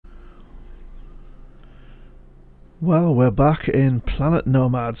Well, we're back in Planet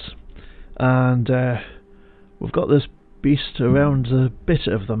Nomads, and we've got this beast around the bit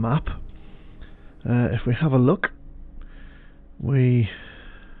of the map. If we have a look, we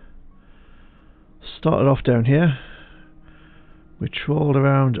started off down here, we trawled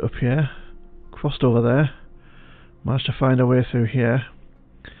around up here, crossed over there, managed to find our way through here,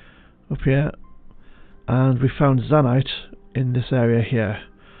 up here, and we found Xaenite in this area here,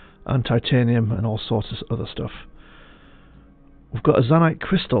 and titanium and all sorts of other stuff. We've got a Xaenite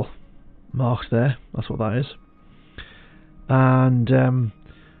crystal marked there, that's what that is, and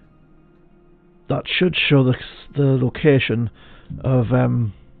that should show the location of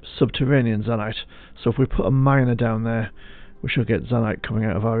subterranean Xaenite. So if we put a miner down there, we should get Xaenite coming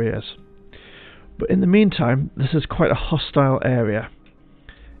out of our ears. But in the meantime, this is quite a hostile area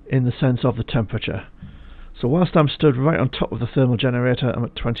in the sense of the temperature. So whilst I'm stood right on top of the thermal generator, I'm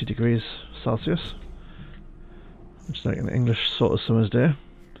at 20 degrees Celsius, which is like an English sort of summer's day.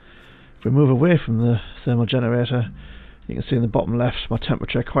 If we move away from the thermal generator, you can see in the bottom left my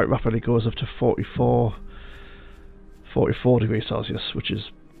temperature quite rapidly goes up to 44 degrees Celsius, which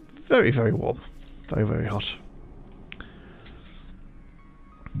is very, very warm, very, very hot.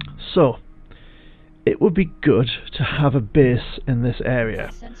 So it would be good to have a base in this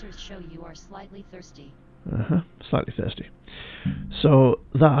area. Sensors show you are slightly thirsty. Slightly thirsty. So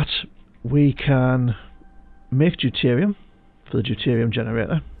that we can make deuterium for the deuterium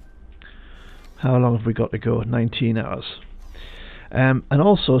generator. How long have we got to go? 19 hours. And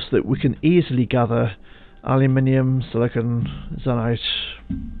also so that we can easily gather aluminium, silicon, Xaenite,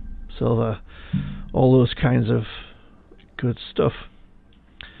 silver, all those kinds of good stuff.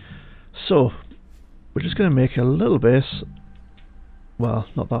 So we're just going to make a little base, well,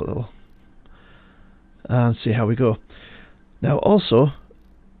 not that little, and see how we go. Now also,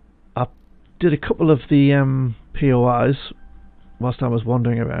 I did a couple of the POIs whilst I was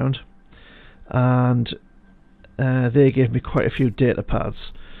wandering around, and they gave me quite a few data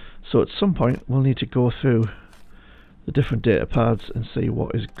pads. So at some point we'll need to go through the different data pads and see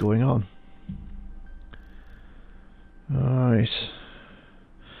what is going on. Alright.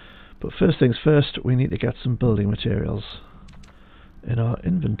 But first things first, we need to get some building materials in our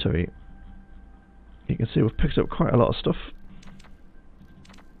inventory. You can see we've picked up quite a lot of stuff.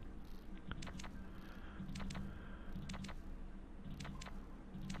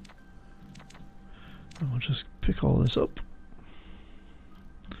 And we'll just pick all this up.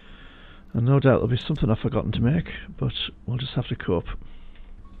 And no doubt there'll be something I've forgotten to make, but we'll just have to cope.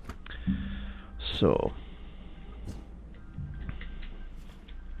 So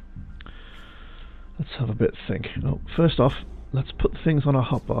let's have a bit think. Oh, first off, let's put things on our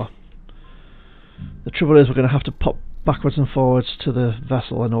hotbar. The trouble is we're going to have to pop backwards and forwards to the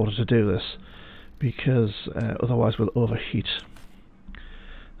vessel in order to do this, because otherwise we'll overheat,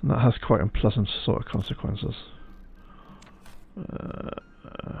 and that has quite unpleasant sort of consequences.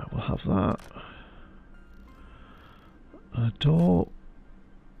 We'll have that. A door.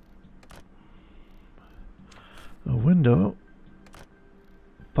 A window.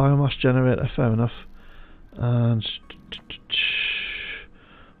 Biomass generator, fair enough. And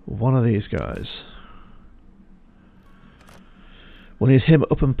one of these guys. We'll need him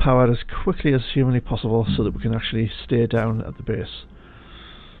up and powered as quickly as humanly possible so that we can actually stay down at the base.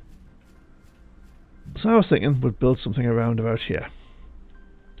 So I was thinking we'd build something around about here.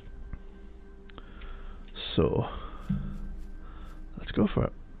 So let's go for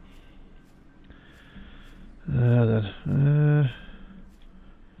it.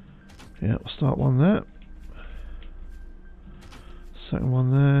 Yeah, we'll start one there. Second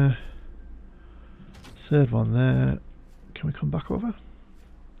one there. Third one there. Can we come back over?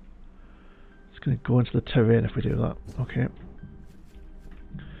 It's going to go into the terrain if we do that. Okay.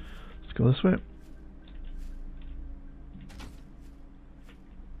 Let's go this way.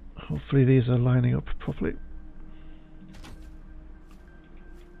 Hopefully these are lining up properly.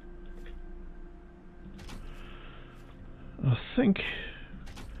 I think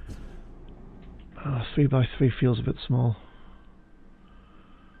 3x3 feels a bit small.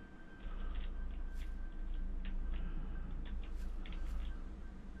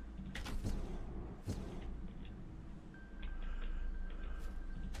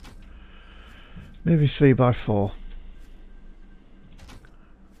 Maybe 3x4.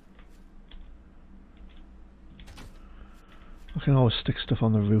 I can always stick stuff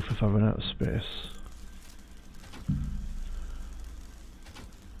on the roof if I run out of space.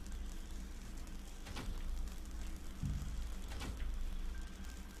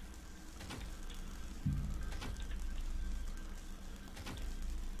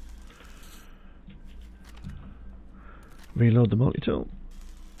 Reload the multi-tool.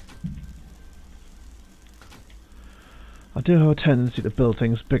 I do have a tendency to build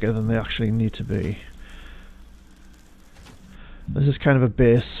things bigger than they actually need to be. This is kind of a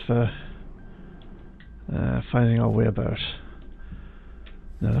base for finding our way about.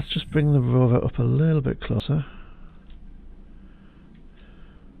 Now let's just bring the rover up a little bit closer.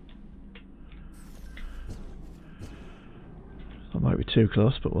 That might be too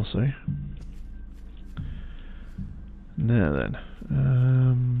close, but we'll see. Now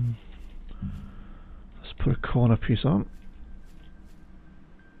then, let's put a corner piece on.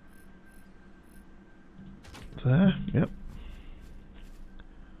 There, yep.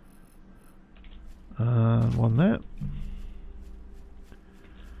 And one there.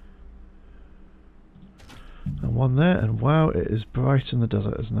 And one there, and wow, it is bright in the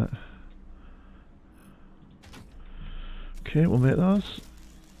desert, isn't it? Okay, we'll make those.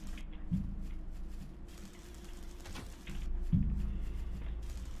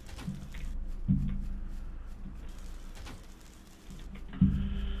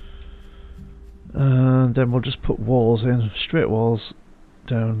 And then we'll just put walls in, straight walls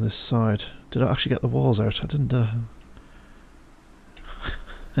down this side. Did I actually get the walls out? I didn't.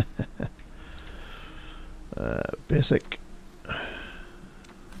 Basic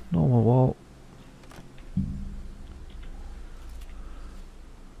normal wall.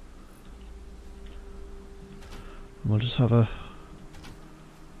 We'll just have a.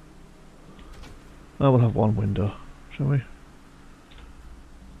 Well, we'll have one window, shall we?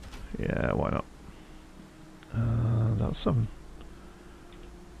 Yeah, why not? That's 7.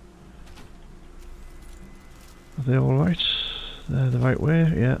 Are they all right? They're the right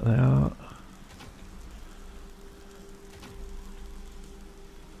way. Yeah, they are.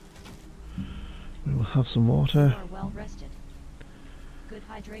 We will have some water. You are well rested. Good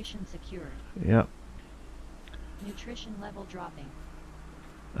hydration secured. Yeah. Nutrition level dropping.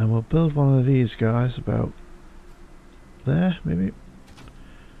 And we'll build one of these guys about there, maybe.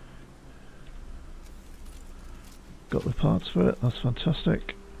 Got the parts for it, that's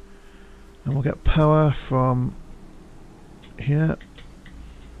fantastic. And we'll get power from here.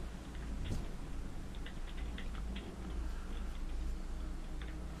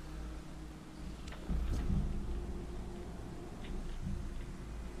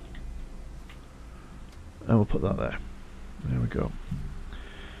 And we'll put that there. There we go.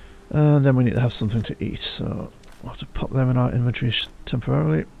 And then we need to have something to eat, so we'll have to pop them in our inventory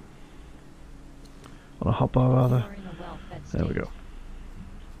temporarily. On a hotbar rather. There we go.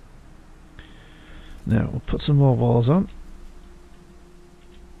 Now we'll put some more walls on.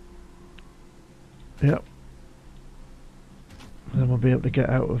 Yep. Then we'll be able to get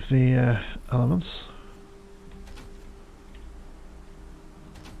out of the elements.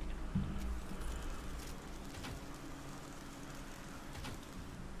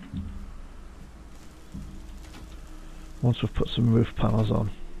 Once we've put some roof panels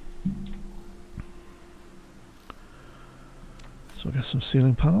on. So we'll get some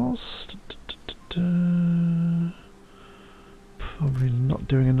ceiling panels. Probably not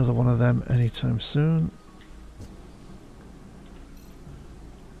doing another one of them anytime soon.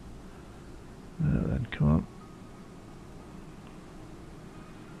 Then come on.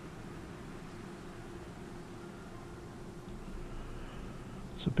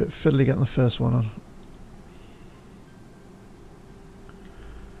 It's a bit fiddly getting the first one on.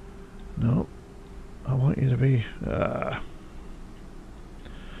 No, I want you to be.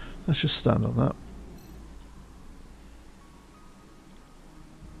 Let's just stand on that.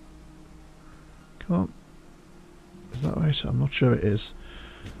 Come on. Is that right? I'm not sure it is.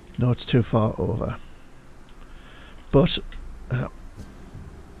 No, it's too far over. But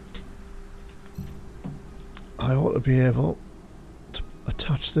I ought to be able to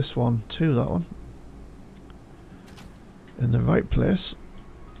attach this one to that one in the right place.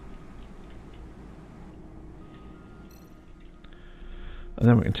 And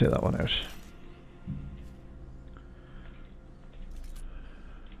then we can take that one out.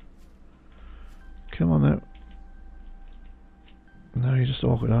 Come on now. No, you're just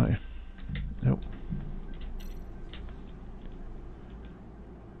awkward, aren't you? Nope.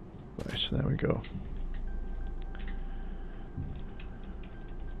 Right, there we go.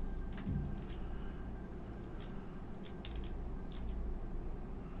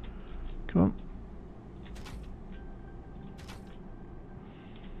 Come on.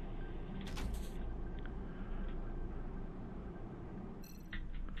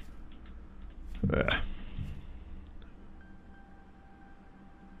 There.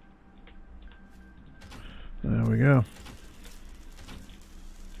 There we go.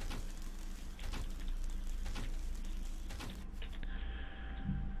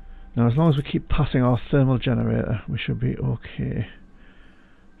 Now as long as we keep passing our thermal generator, we should be okay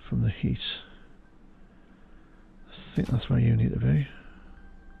from the heat. I think that's where you need to be.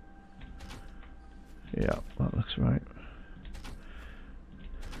 Yeah, that looks right.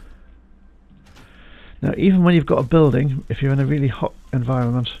 Now even when you've got a building, if you're in a really hot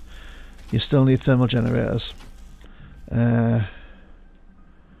environment, you still need thermal generators. Let's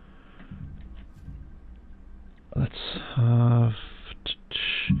have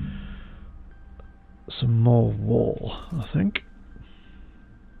some more wall, I think.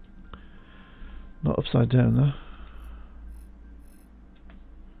 Not upside down though.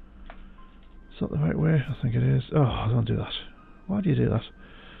 Is that the right way? I think it is. Oh, don't do that. Why do you do that?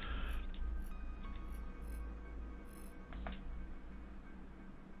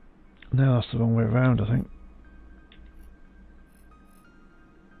 No, that's the wrong way around, I think.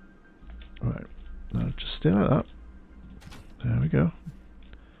 Right. Now just stay like that. There we go.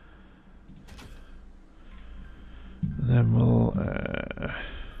 And then we'll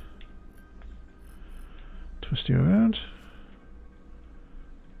twist you around.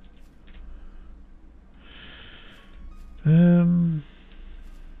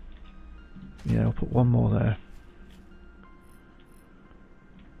 Yeah, I'll put one more there.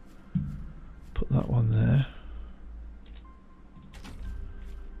 Put that one there.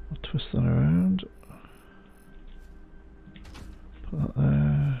 I'll twist that around. Put that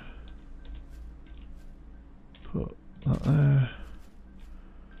there. Put that there.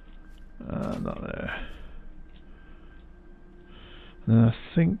 And that there. And then I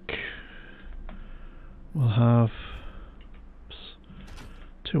think we'll have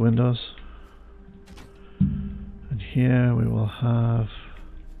two windows. And here we will have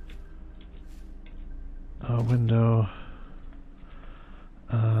a window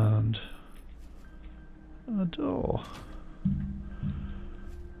and a door.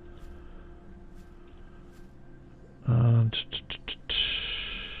 And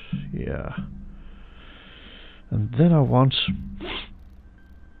yeah. And then I want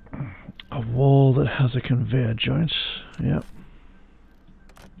a wall that has a conveyor joint. Yep.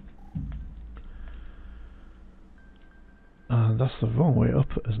 And that's the wrong way up,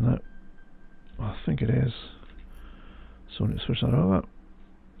 isn't it? I think it is. So we need to switch that over.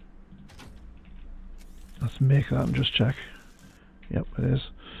 Let's make that and just check. Yep, it is.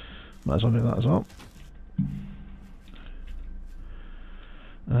 Might as well do that as well.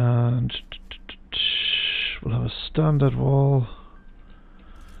 And we'll have a standard wall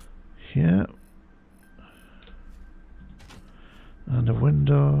here. And a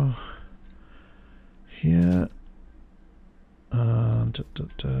window here. And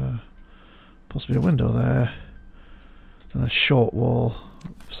possibly a window there. And a short wall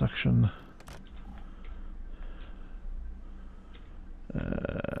section.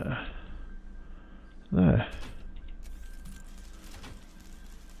 There.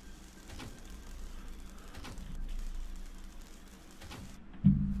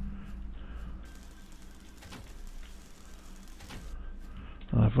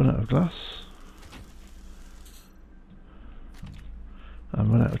 I've run out of glass. I've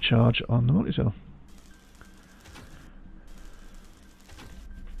run out of charge on the multi-tool.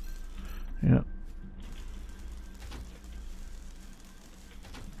 Yeah.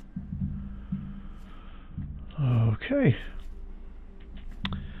 Okay.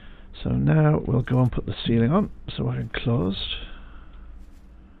 So now we'll go and put the ceiling on so we're enclosed.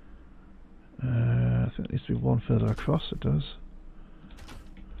 I think it needs to be one further across, it does.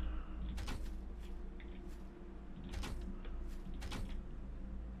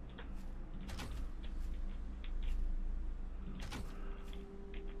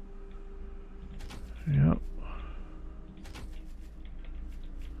 Yep.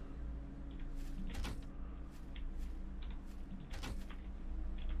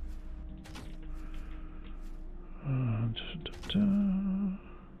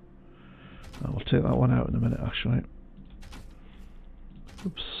 We'll take that one out in a minute, actually.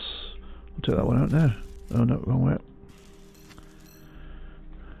 Oops. I'll take that one out now. Oh no, wrong way.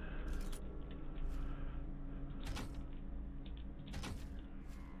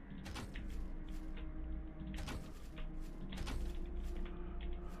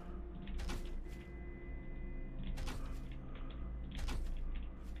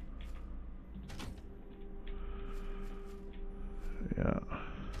 Yeah.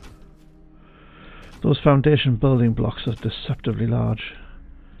 Those foundation building blocks are deceptively large.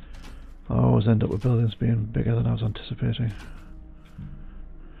 I always end up with buildings being bigger than I was anticipating.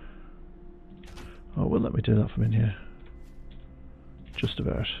 Oh, well, let me do that from in here. Just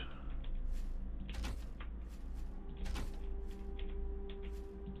about.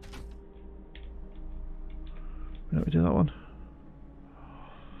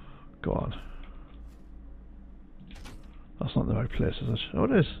 Go on. That's not the right place, is it? Oh,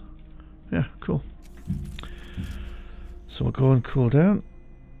 it is. Yeah, cool. So we'll go and cool down.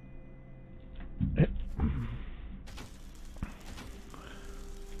 Yep.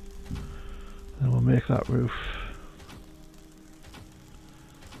 And we'll make that roof.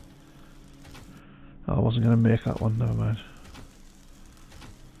 Oh, I wasn't going to make that one, never mind.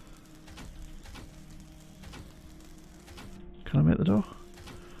 Can I make the door?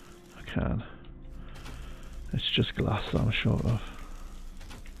 I can. It's just glass that I'm short of.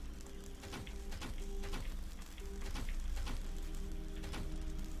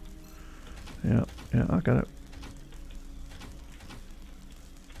 Yeah, yeah, I got it.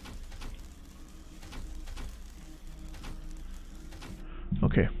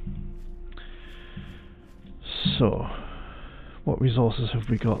 Okay. So, what resources have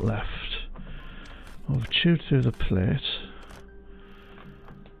we got left? Well, we've chewed through the plate.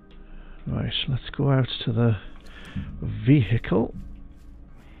 Right, let's go out to the vehicle.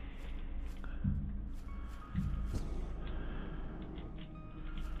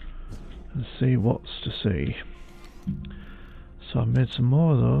 And see what's to see. So I've made some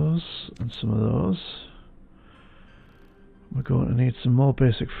more of those and some of those. We're going to need some more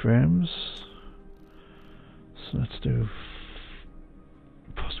basic frames. So let's do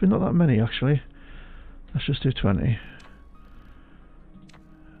possibly not that many actually. Let's just do 20.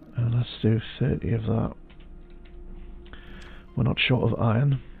 And let's do 30 of that. We're not short of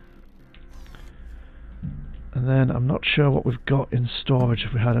iron. And then I'm not sure what we've got in storage,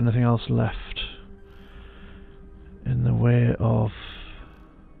 if we had anything else left in the way of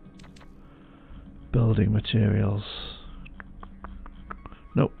building materials.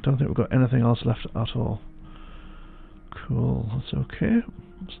 Nope, don't think we've got anything else left at all. Cool, that's okay.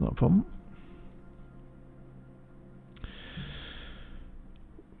 That's not a problem.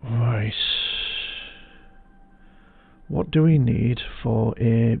 Right. What do we need for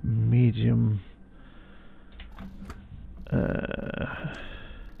a medium?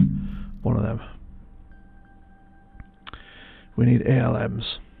 One of them. We need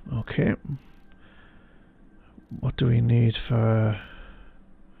ALMs. Okay. What do we need for?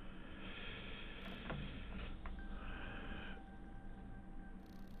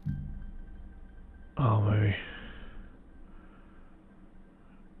 Armory.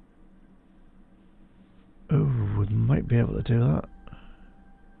 Oh, we might be able to do that.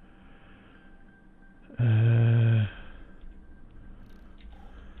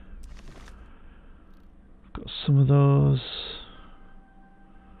 Got some of those.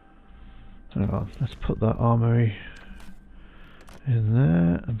 Hang on, let's put that armory in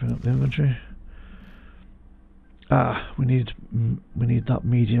there and bring up the inventory. Ah, we need that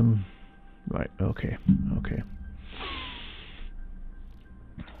medium. Right, okay, okay.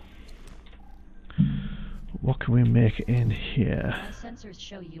 What can we make in here? The sensors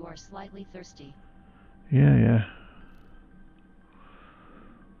show you are slightly thirsty. Yeah, yeah.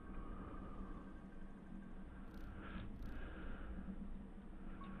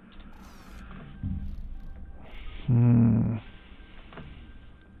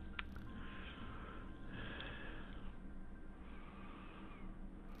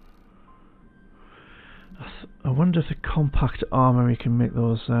 I wonder if the compact armory can make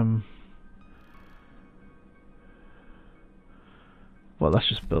those. Well, let's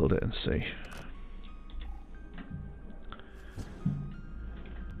just build it and see.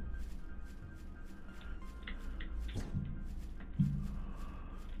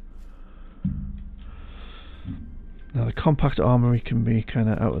 Now the compact armory can be kind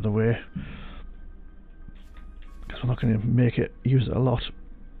of out of the way because we're not going to use it a lot.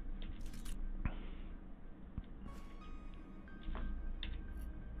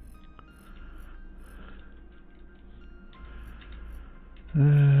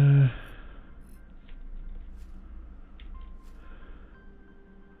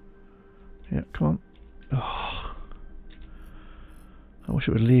 Yeah, come on. Oh, I wish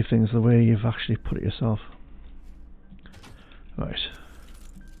it would leave things the way you've actually put it yourself. Right.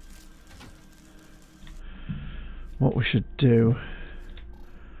 What we should do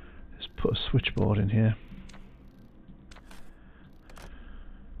is put a switchboard in here.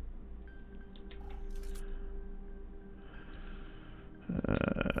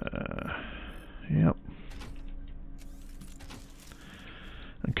 Yep.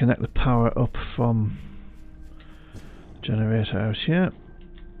 And connect the power up from generator out here.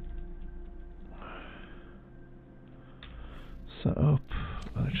 Set up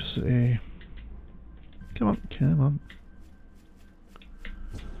electricity. Come on, come on.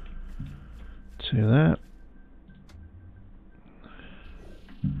 To that.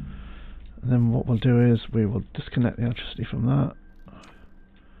 And then what we'll do is we will disconnect the electricity from that.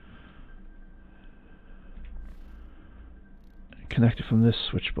 Connect it from this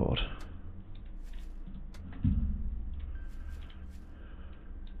switchboard.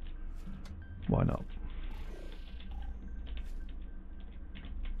 Why not?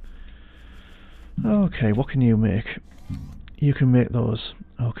 Okay, what can you make? You can make those.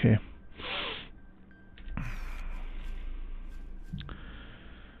 Okay.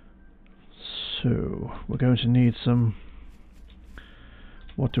 So, we're going to need some...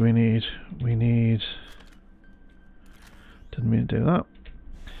 What do we need? We need... Didn't mean to do that.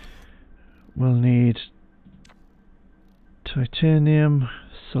 We'll need titanium,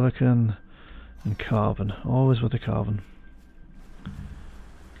 silicon, and carbon. Always with the carbon.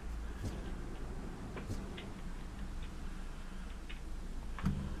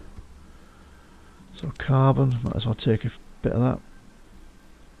 So carbon, might as well take a bit of that.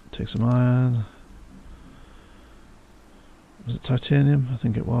 Take some iron. Was it titanium? I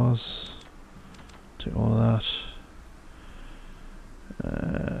think it was. Take all of that.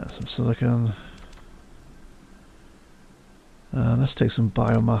 Some silicon. Let's take some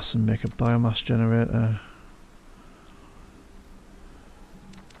biomass and make a biomass generator.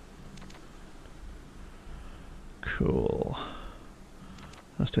 Cool.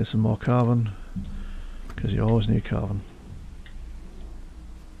 Let's take some more carbon, because you always need carbon.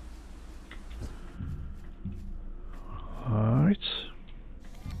 Alright.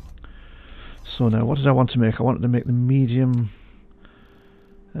 So now, what did I want to make? I wanted to make the medium...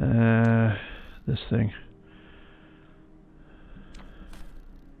 this thing.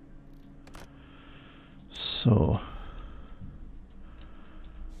 So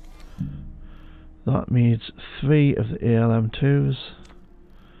that needs 3 of the ALM2s.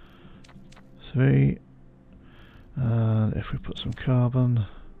 3. And if we put some carbon,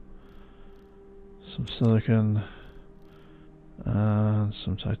 some silicon, and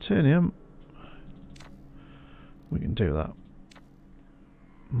some titanium, we can do that.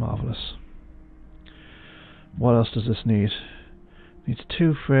 Marvellous. What else does this need? Needs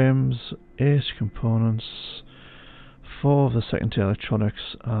 2 frames, 8 components, 4 of the secondary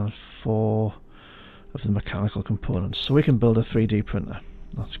electronics, and 4 of the mechanical components. So we can build a 3D printer.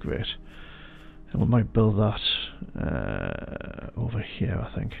 That's great. And we might build that over here,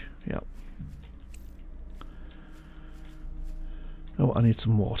 I think. Yep. Oh, I need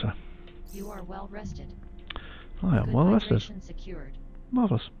some water. You are well rested. I am well rested. Hydration secured.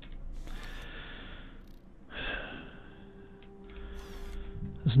 Marvellous.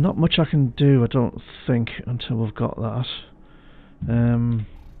 There's not much I can do, I don't think, until we've got that.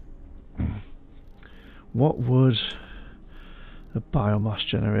 What would a biomass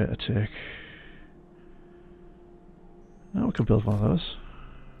generator take? Oh, we could build one of those.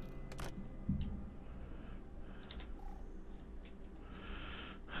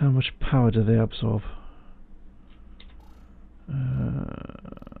 How much power do they absorb?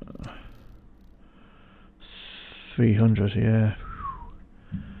 300, yeah.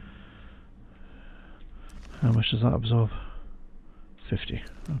 How much does that absorb? 50,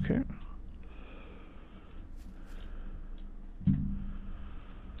 okay.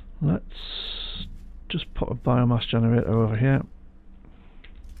 Let's just put a biomass generator over here.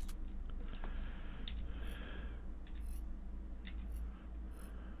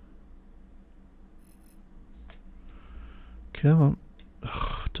 Come on.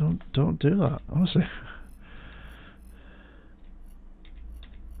 Ugh, don't do that, honestly.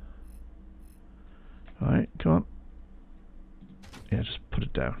 Alright, come on. Yeah, just put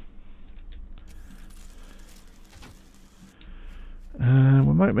it down.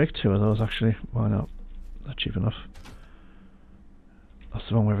 We might make 2 of those actually. Why not? They're cheap enough. That's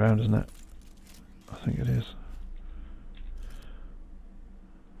the wrong way around, isn't it? I think it is.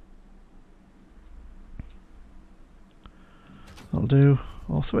 I'll do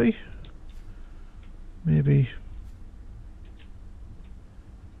all 3. Maybe.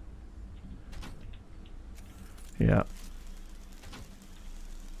 Yeah.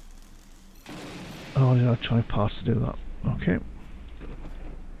 Oh, the electronic parts to do that. Okay.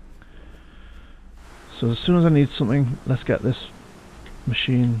 So as soon as I need something, let's get this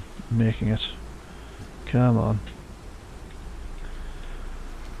machine making it. Come on.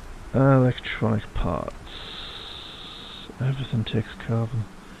 Electronic parts. Everything takes carbon.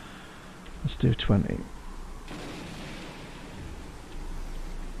 Let's do 20.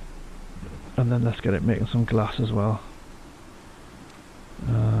 And then let's get it making some glass as well.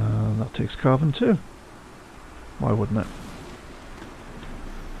 That takes carbon too. Why wouldn't it?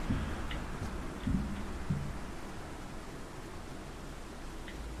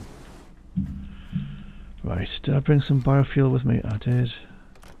 I bring some biofuel with me? I did.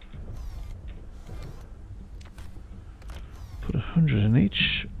 Put 100 in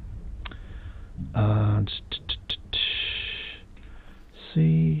each. And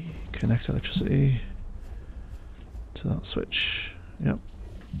C, connect electricity to that switch. Yep.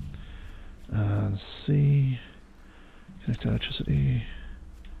 And C, connect electricity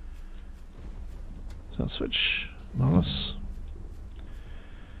to that switch. Marvelous.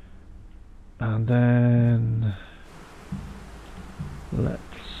 And then let's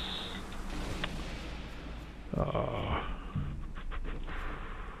oh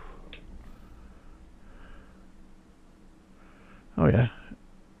yeah.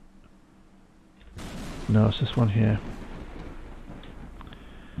 No, it's this one here.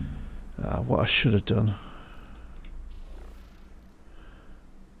 What I should have done.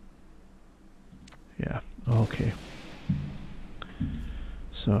 Yeah, okay.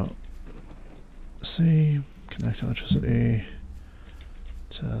 So, C, connect electricity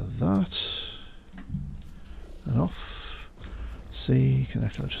to that, and off. C,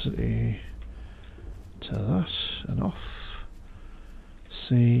 connect electricity to that, and off.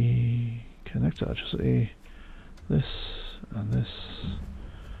 C, connect electricity, this, and this,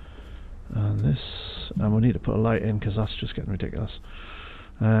 and this, and we need to put a light in because that's just getting ridiculous.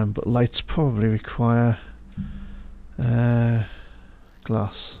 But lights probably require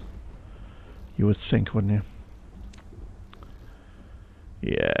glass. You would think, wouldn't you?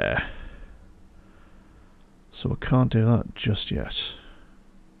 Yeah. So we can't do that just yet.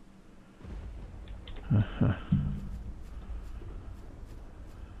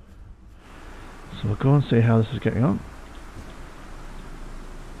 So we'll go and see how this is getting on.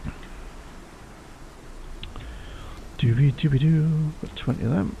 Doobie doobie doo. Got 20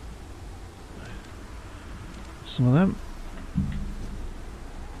 of them. Some of them.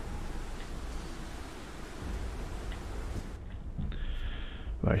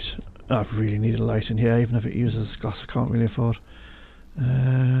 Right. I really need a light in here, even if it uses glass I can't really afford. 2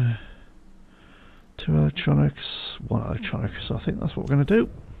 electronics, 1 electronic, so I think that's what we're going to do.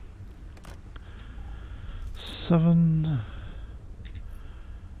 7.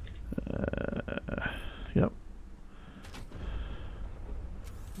 Yep.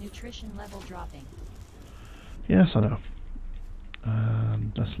 Nutrition level dropping. Yes, I know.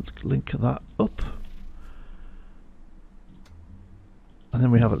 And let's link that up. And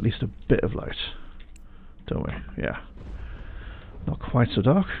then we have at least a bit of light, don't we? Yeah. Not quite so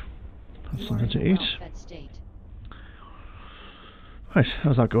dark. Have something to eat. Right,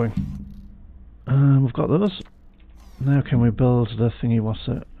 how's that going? We've got those. Now can we build the thingy, what's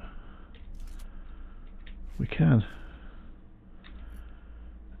it? We can.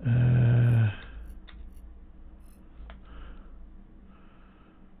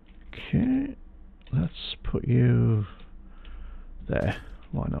 Okay, let's put you there,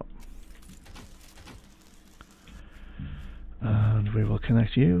 why not? And we will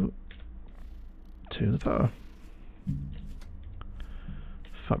connect you to the power.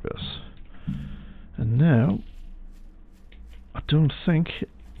 Fabulous. And now, I don't think,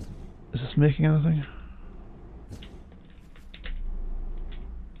 is this making anything?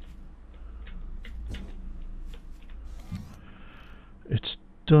 It's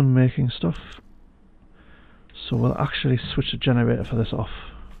done making stuff. So we'll actually switch the generator for this off.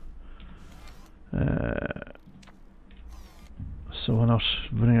 So we're not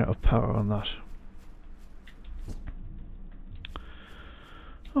running out of power on that.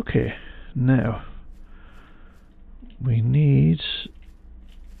 Okay, now we need.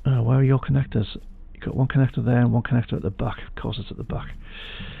 Where are your connectors? You've got one connector there and one connector at the back. Of course, it's at the back.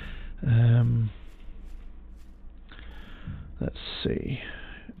 Let's see.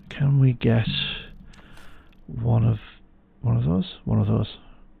 Can we get one of those? One of those.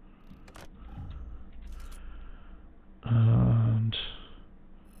 And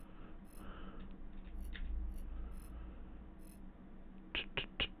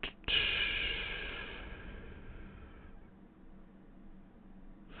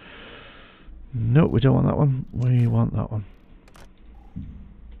no, we don't want that one. We want that one.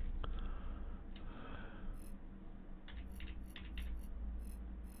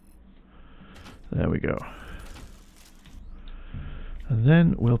 There we go. And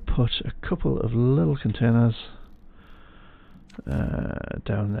then we'll put a couple of little containers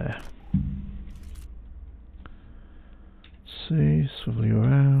down there. See, swivel you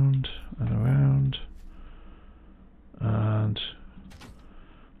around and around. And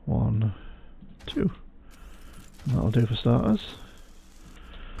 1, 2. And that'll do for starters.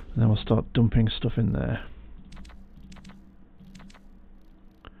 And then we'll start dumping stuff in there.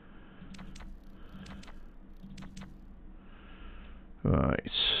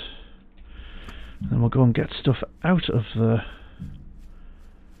 Right. Then we'll go and get stuff out of the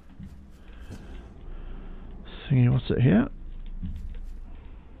thingy. What's it here?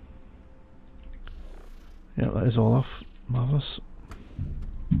 Yeah, that is all off. Marvellous.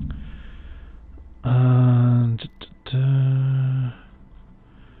 And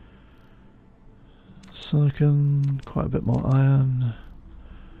silicon, quite a bit more iron.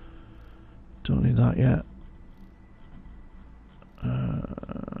 Don't need that yet.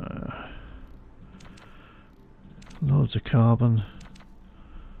 Loads of carbon.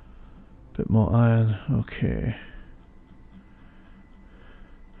 Bit more iron. Okay.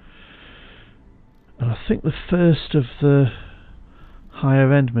 And I think the first of the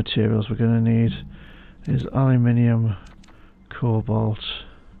higher end materials we're going to need is aluminium, cobalt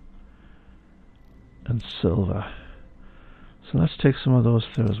and silver. So let's take some of those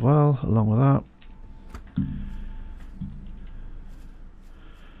through as well, along with that.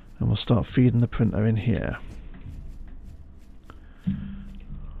 And we'll start feeding the printer in here.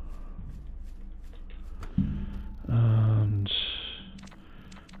 And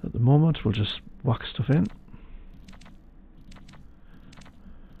at the moment we'll just whack stuff in.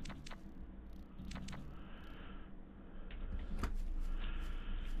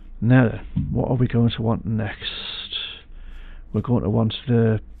 Now then, what are we going to want next? We're going to want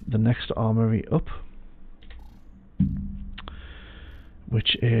the next armory up,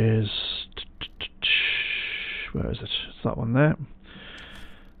 which is, where is it? It's that one there.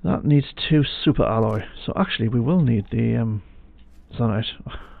 That needs 2 super alloy. So actually we will need the Xaenite.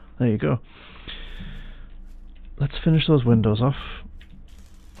 There you go. Let's finish those windows off.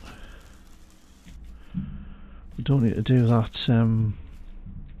 We don't need to do that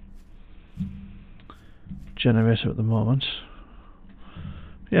generator at the moment.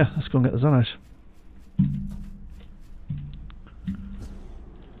 Yeah, let's go and get the Xaenite.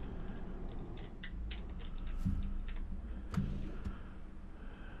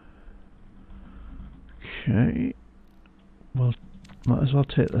 Okay, well, might as well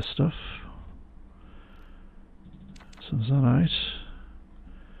take this stuff. Some Xaenite,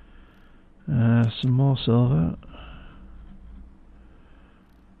 some more silver.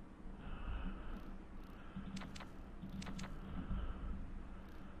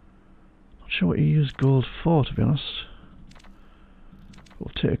 Not sure what you use gold for, to be honest.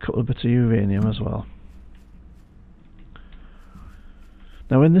 We'll take a couple of bits of uranium as well.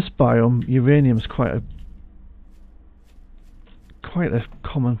 Now in this biome, uranium is quite a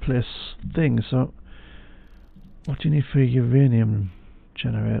commonplace thing, so what do you need for a uranium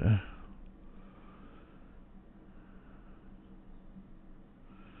generator?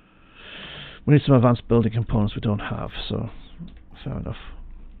 We need some advanced building components we don't have, so fair enough.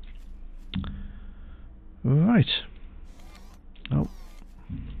 Right. Oh.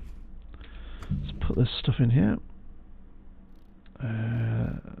 Let's put this stuff in here.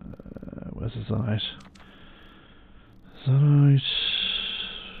 Where's the Xaenite? Xaenite,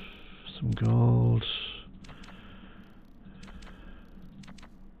 some gold.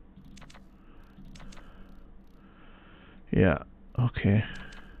 Yeah, okay.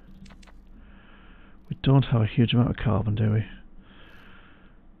 We don't have a huge amount of carbon, do we?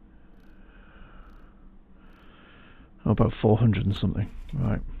 Oh, about 400 and something.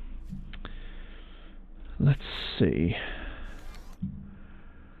 Right. Let's see.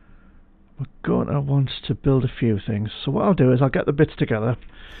 We're going to want to build a few things. So what I'll do is I'll get the bits together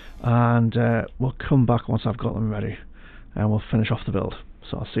and we'll come back once I've got them ready and we'll finish off the build.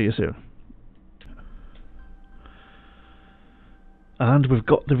 So I'll see you soon. And we've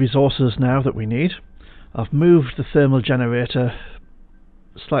got the resources now that we need. I've moved the thermal generator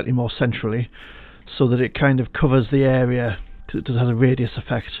slightly more centrally so that it kind of covers the area, because it does have a radius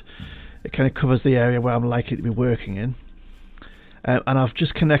effect. It kind of covers the area where I'm likely to be working in. And I've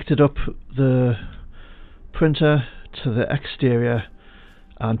just connected up the printer to the exterior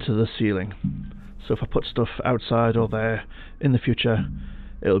and to the ceiling. So if I put stuff outside or there in the future,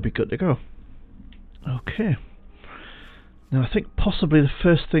 it'll be good to go. Okay. Now I think possibly the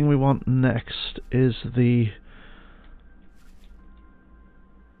first thing we want next is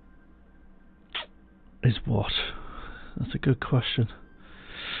what? That's a good question.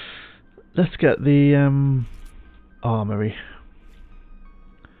 Let's get the armory.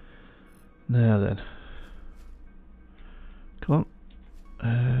 Now then. Come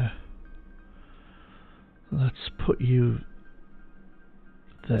on. Let's put you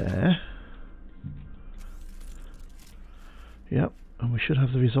there. Yep, and we should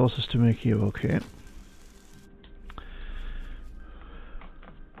have the resources to make you okay.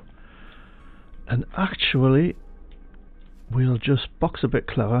 And actually, we'll just box a bit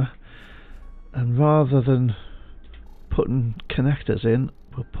clever, and rather than putting connectors in,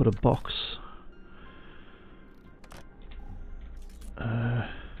 we'll put a box.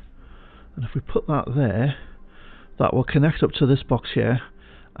 And if we put that there, that will connect up to this box here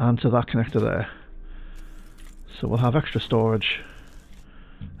and to that connector there. So we'll have extra storage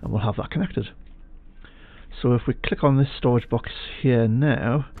and we'll have that connected. So if we click on this storage box here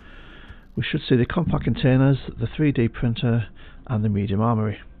now, we should see the compact containers, the 3D printer and the medium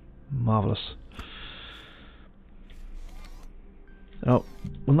armory. Marvellous. Oh,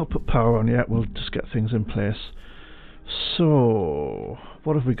 we'll not put power on yet, we'll just get things in place. So,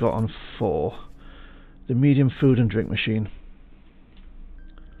 what have we got on 4? The medium food and drink machine.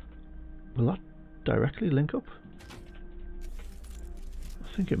 Will that directly link up?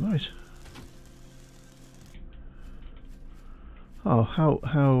 I think it might. Oh, how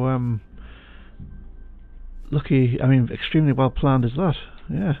lucky, I mean extremely well planned is that?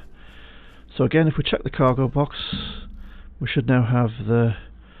 Yeah. So again, if we check the cargo box, we should now have the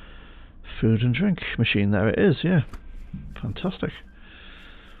food and drink machine. There it is, yeah. Fantastic.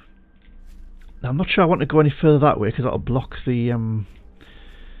 Now I'm not sure I want to go any further that way because that'll block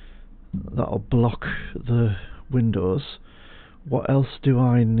the windows. What else do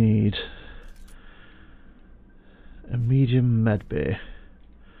I need? A medium med bay.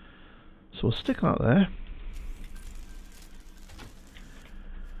 So we'll stick that there.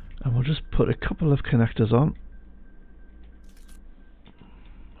 And we'll just put a couple of connectors on.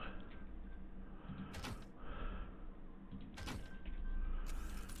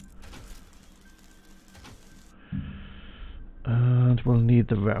 And we'll need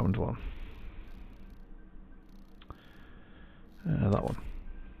the round one. That one.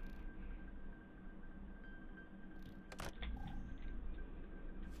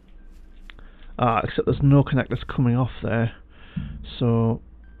 Except there's no connectors coming off there. So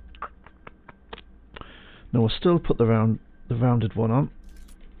no, we'll still put the rounded one on.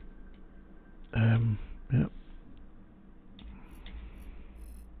 Yeah.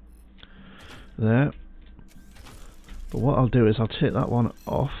 There. But what I'll do is I'll take that one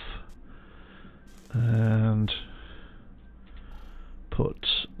off and put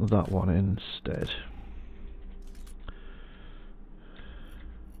that one instead.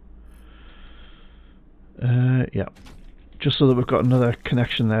 Yeah, just so that we've got another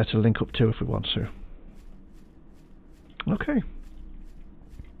connection there to link up to if we want to. Okay.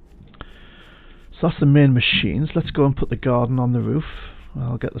 So that's the main machines. Let's go and put the garden on the roof.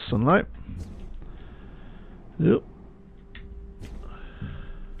 I'll get the sunlight. Yep.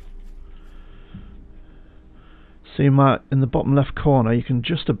 See in the bottom left corner, you can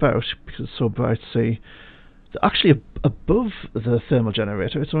just about, because it's so bright, see that actually above the thermal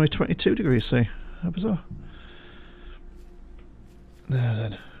generator it's only 22 degrees C. How bizarre. There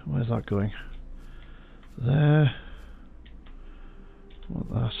then, where's that going? There.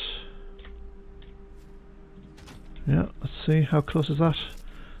 Want that. Yeah, let's see, how close is that?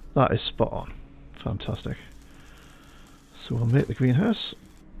 That is spot on. Fantastic. So we'll make the greenhouse.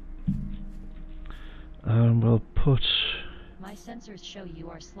 And we'll put... My sensors show you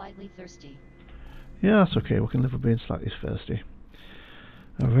are slightly thirsty. Yeah, that's okay, we can live with being slightly thirsty.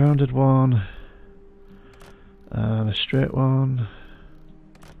 A rounded one. And a straight one.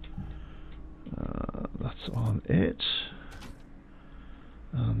 That's on 8.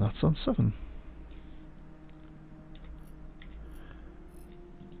 And that's on 7.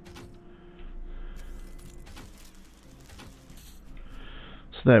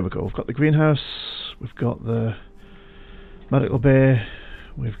 So there we go, we've got the greenhouse, we've got the medical bay,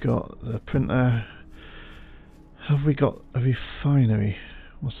 we've got the printer. Have we got a refinery?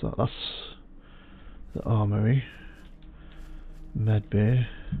 What's that? That's the armory. Med bay.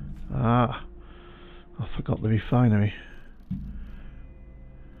 Ah, I forgot the refinery.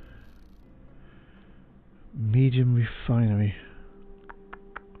 Medium refinery.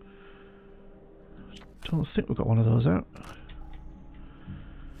 Don't think we've got one of those out.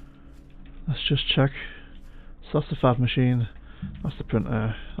 Let's just check. So that's the fab machine, that's the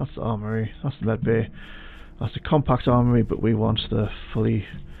printer, that's the armory, that's the med bay, that's the compact armory, but we want the fully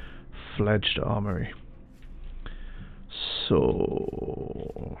fledged armory.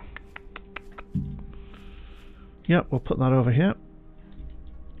 So yeah, we'll put that over here.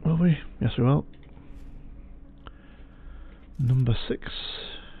 Will we? Yes we will. Number 6.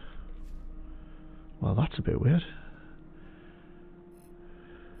 Well, that's a bit weird.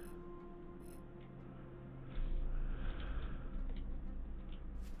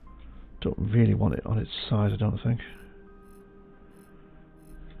 Don't really want it on its side, I don't think.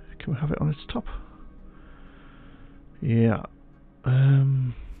 Can we have it on its top? Yeah.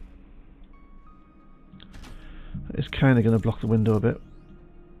 It's kind of going to block the window a bit.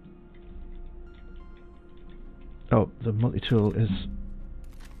 Oh, the multi-tool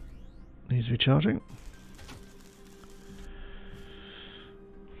needs recharging.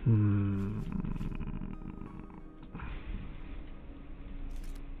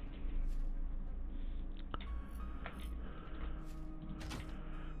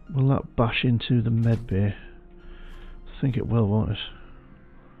 Will that bash into the med bay? I think it will, won't it?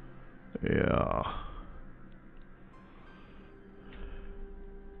 Yeah.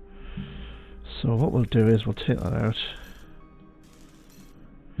 So what we'll do is we'll take that out.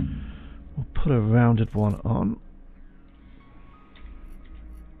 We'll put a rounded one on.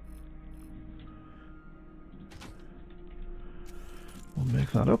 We'll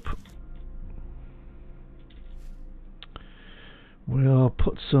make that up. We'll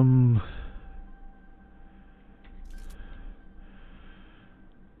put some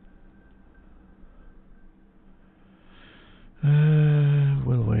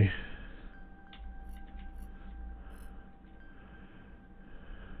will we?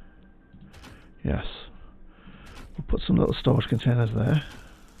 Yes. We'll put some little storage containers there.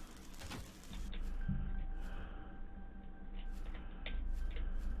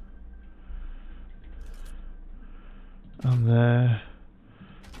 And there,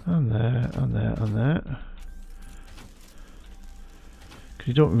 and there, and there, and there. Because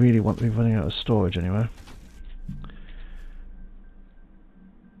you don't really want to be running out of storage anyway.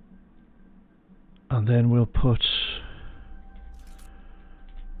 And then we'll put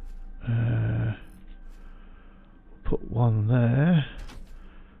one there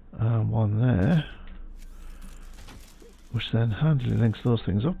and one there, which then handily links those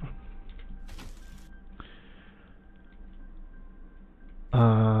things up.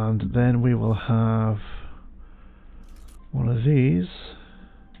 And then we will have one of these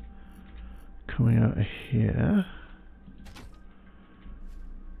coming out of here.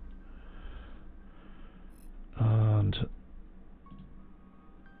 And it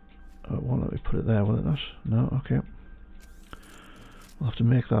won't let me put it there, will it not? No, okay. We'll have to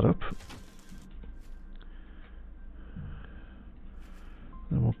make that up.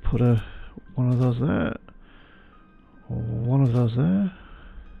 Then we'll put one of those there, or one of those there.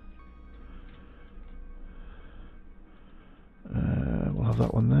 We'll have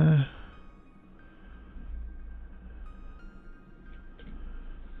that one there.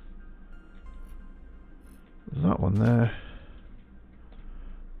 That one there.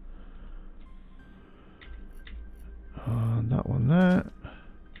 And that one there.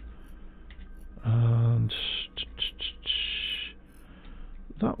 And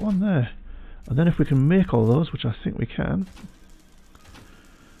that one there. And then if we can make all those, which I think we can,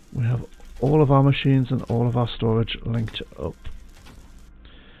 we have all of our machines and all of our storage linked up.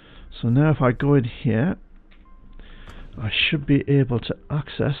 So now if I go in here, I should be able to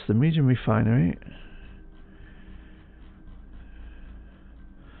access the medium refinery,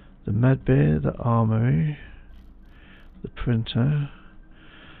 the med bay, the armory, the printer,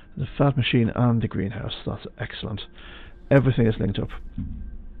 the fab machine and the greenhouse. That's excellent. Everything is linked up.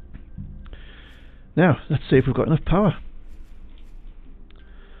 Now let's see if we've got enough power.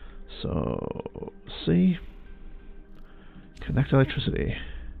 So C, connect electricity.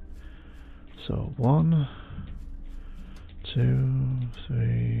 So 1, 2,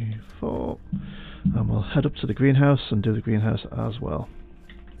 3, 4, and we'll head up to the greenhouse and do the greenhouse as well.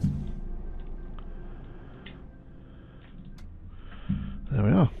 There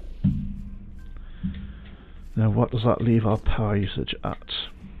we are. Now what does that leave our power usage at?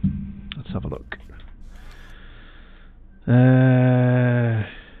 Let's have a look.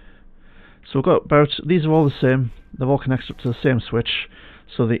 So we've got about, these are all the same, they're all connected up to the same switch,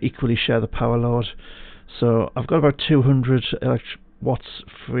 so they equally share the power load. So I've got about 200 watts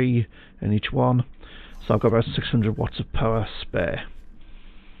free in each one, so I've got about 600 watts of power spare.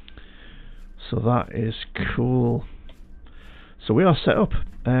 So that is cool. So we are set up.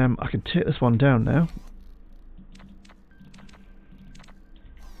 I can take this one down now.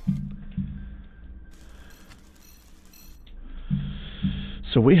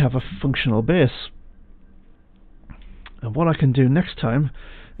 So we have a functional base. And what I can do next time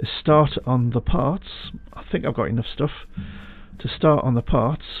is start on the parts. I think I've got enough stuff to start on the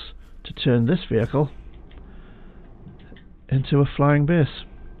parts to turn this vehicle into a flying base.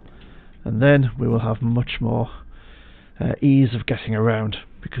 And then we will have much more ease of getting around,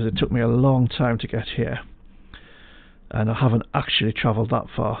 because it took me a long time to get here. And I haven't actually travelled that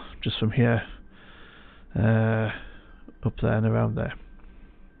far, just from here up there and around there.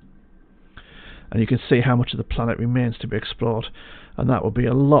 and you can see how much of the planet remains to be explored, and that will be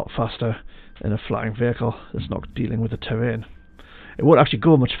a lot faster in a flying vehicle that's not dealing with the terrain. It won't actually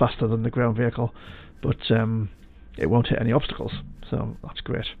go much faster than the ground vehicle, but it won't hit any obstacles, so that's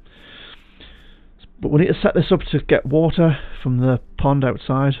great. But we need to set this up to get water from the pond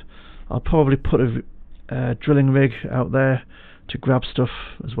outside. I'll probably put a drilling rig out there to grab stuff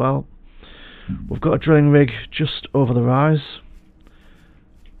as well. We've got a drilling rig just over the rise.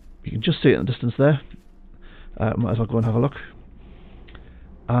 You can just see it in the distance there. Might as well go and have a look.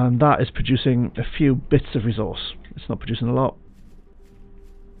 And that is producing a few bits of resource. It's not producing a lot,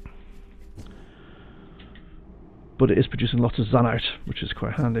 but it is producing lots of Xaenite, which is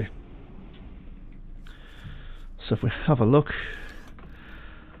quite handy. So if we have a look,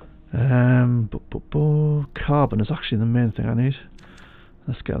 carbon is actually the main thing I need.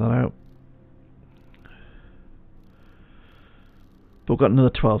 Let's get that out. But we've got another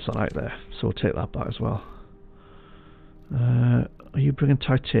 12 Xaenite there, so we'll take that back as well. Are you bringing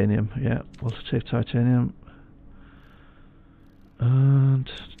titanium? Yeah, we'll take titanium. And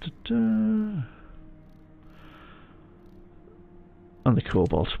the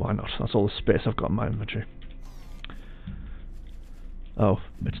cobalt, why not? That's all the space I've got in my inventory. Oh,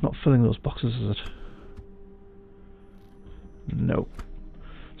 it's not filling those boxes, is it? No.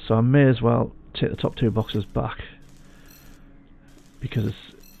 So I may as well take the top 2 boxes back, because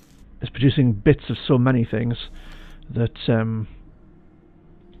it's producing bits of so many things that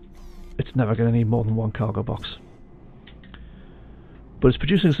it's never going to need more than 1 cargo box. But it's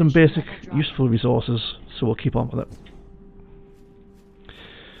producing some basic useful resources, so we'll keep on with it.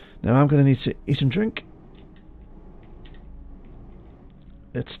 Now I'm going to need to eat and drink.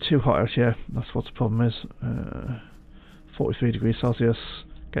 It's too hot out here, that's what the problem is. 43 degrees Celsius,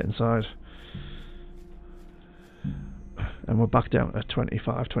 get inside. And we're back down at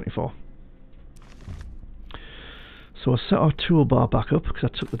 25, 24. So we'll set our toolbar back up, because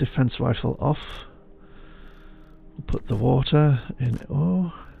I took the defense rifle off. We'll put the water in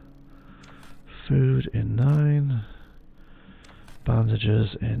O, food in 9,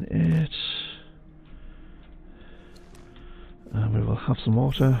 bandages in 8. And we will have some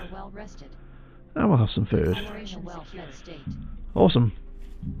water, and we'll have some food. Awesome.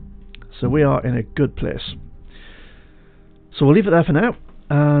 So we are in a good place. So we'll leave it there for now,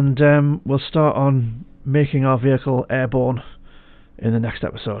 and we'll start on making our vehicle airborne in the next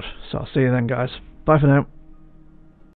episode. So I'll see you then, guys. Bye for now.